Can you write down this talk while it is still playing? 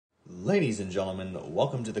Ladies and gentlemen,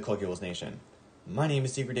 welcome to the CoculesNation. My name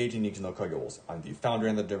is Secret Agent Nick Cocules. I'm the founder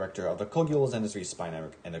and the director of the Cocules Industry Spy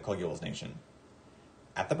Network and the CoculesNation.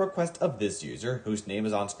 At the request of this user, whose name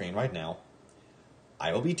is on screen right now,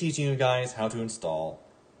 I will be teaching you guys how to install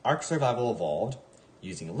ARK Survival Evolved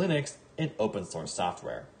using Linux and open source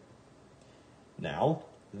software. Now,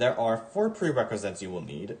 there are 4 prerequisites you will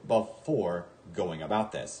need before going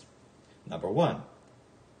about this. Number 1,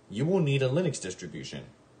 you will need a Linux distribution.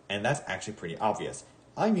 And that's actually pretty obvious.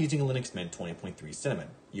 I'm using Linux Mint 20.3 Cinnamon.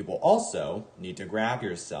 You will also need to grab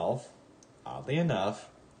yourself, oddly enough,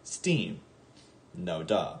 Steam. No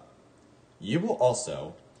duh. You will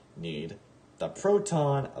also need the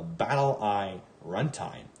Proton BattleEye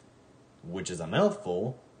runtime, which is a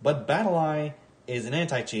mouthful, but BattleEye is an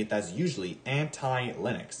anti-cheat that's usually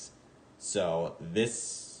anti-Linux. So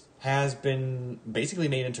this has been basically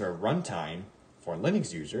made into a runtime for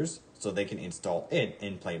Linux users, so they can install it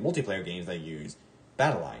and play multiplayer games that use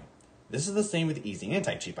BattleEye. This is the same with Easy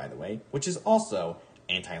Anti-Cheat, by the way, which is also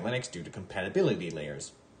anti-Linux due to compatibility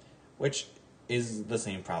layers, which is the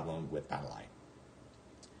same problem with BattleEye.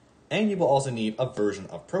 And you will also need a version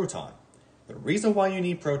of Proton. The reason why you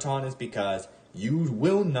need Proton is because you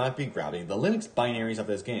will not be grabbing the Linux binaries of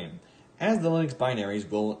this game, as the Linux binaries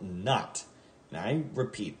will not, and I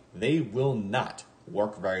repeat, they will not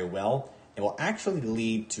work very well. It will actually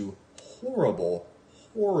lead to horrible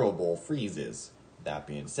freezes. That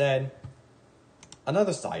being said,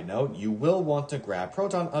 another side note, you will want to grab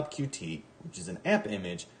Proton UpQT, which is an app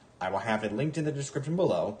image. I will have it linked in the description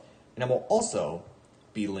below, and I will also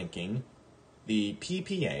be linking the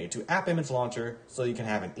PPA to App Image Launcher so you can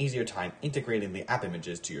have an easier time integrating the app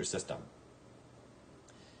images to your system.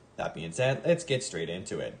 That being said, let's get straight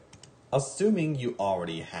into it. Assuming you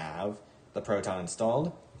already have the Proton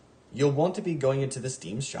installed, you'll want to be going into the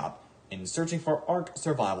Steam shop and searching for ARK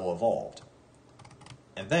Survival Evolved.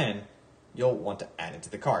 And then you'll want to add it to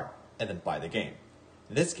the cart and then buy the game.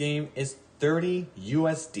 This game is $30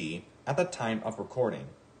 USD at the time of recording.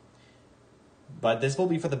 But this will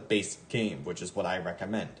be for the base game, which is what I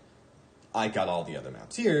recommend. I got all the other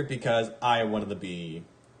amounts here because I wanted to be,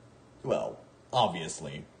 well,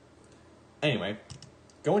 obviously. Anyway,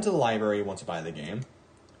 go into the library once you buy the game,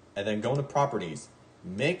 and then go into properties.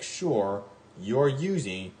 Make sure you're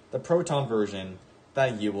using the Proton version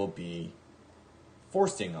that you will be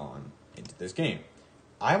forcing on into this game.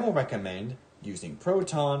 I will recommend using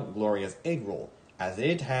Proton Glorious Eggroll, as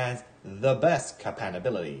it has the best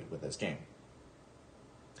compatibility with this game.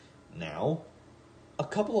 Now, a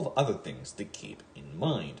couple of other things to keep in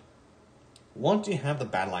mind. Once you have the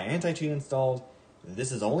BattleEye anti-cheat installed,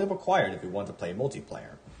 this is only required if you want to play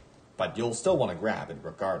multiplayer, but you'll still want to grab it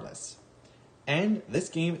regardless. And this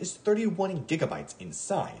game is 31 gigabytes in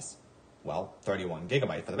size. Well, 31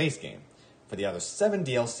 gigabytes for the base game. For the other 7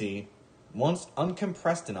 DLC, once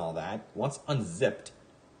uncompressed and all that, once unzipped,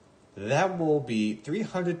 that will be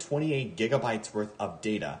 328 gigabytes worth of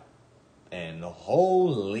data. And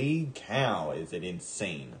holy cow, is it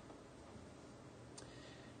insane.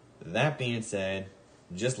 That being said,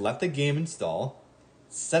 just let the game install,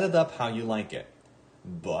 set it up how you like it.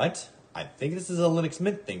 But I think this is a Linux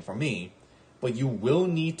Mint thing for me, but you will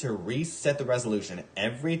need to reset the resolution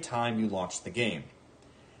every time you launch the game.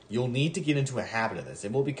 You'll need to get into a habit of this.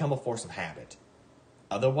 It will become a force of habit.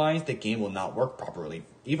 Otherwise, the game will not work properly,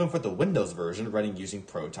 even for the Windows version running using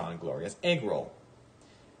Proton Glorious Eggroll.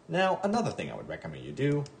 Now, another thing I would recommend you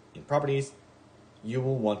do, in properties, you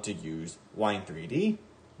will want to use Wine3D,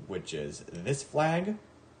 which is this flag,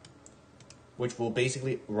 which will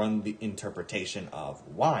basically run the interpretation of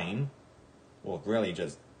Wine, well, really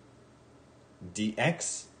just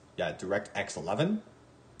DirectX 11.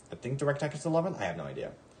 I think DirectX 11. I have no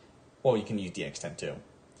idea. Or you can use DX10 too.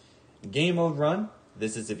 Game mode run.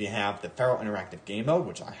 This is if you have the Feral Interactive game mode,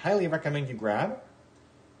 which I highly recommend you grab.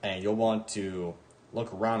 And you'll want to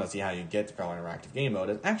look around and see how you get to Feral Interactive game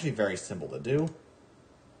mode. It's actually very simple to do.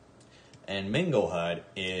 And Mango HUD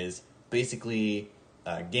is basically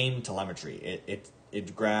game telemetry.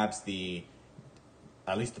 It grabs the,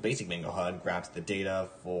 at least the basic Mango HUD, grabs the data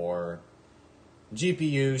for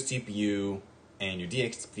GPU, CPU, and your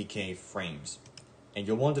DXVK frames. And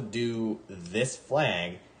you'll want to do this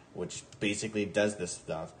flag, which basically does this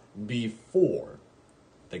stuff, before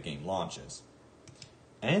the game launches.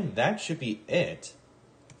 And that should be it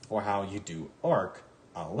for how you do ARK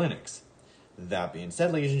on Linux. That being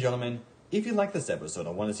said, ladies and gentlemen, if you like this episode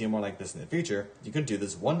and want to see more like this in the future, you can do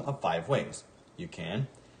this one of 5 ways. You can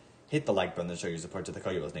hit the like button to show your support to the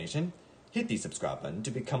CoculesNation, hit the subscribe button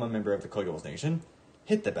to become a member of the CoculesNation,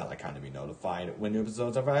 Hit the bell icon to be notified when new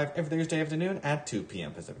episodes arrive every Thursday afternoon at 2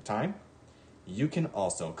 p.m. Pacific Time. You can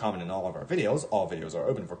also comment on all of our videos. All videos are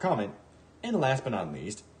open for comment. And last but not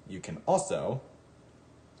least, you can also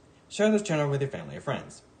share this channel with your family or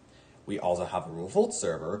friends. We also have a Revolt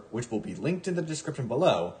server, which will be linked in the description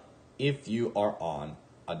below if you are on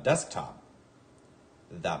a desktop.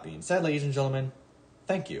 That being said, ladies and gentlemen,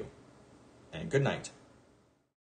 thank you, and good night.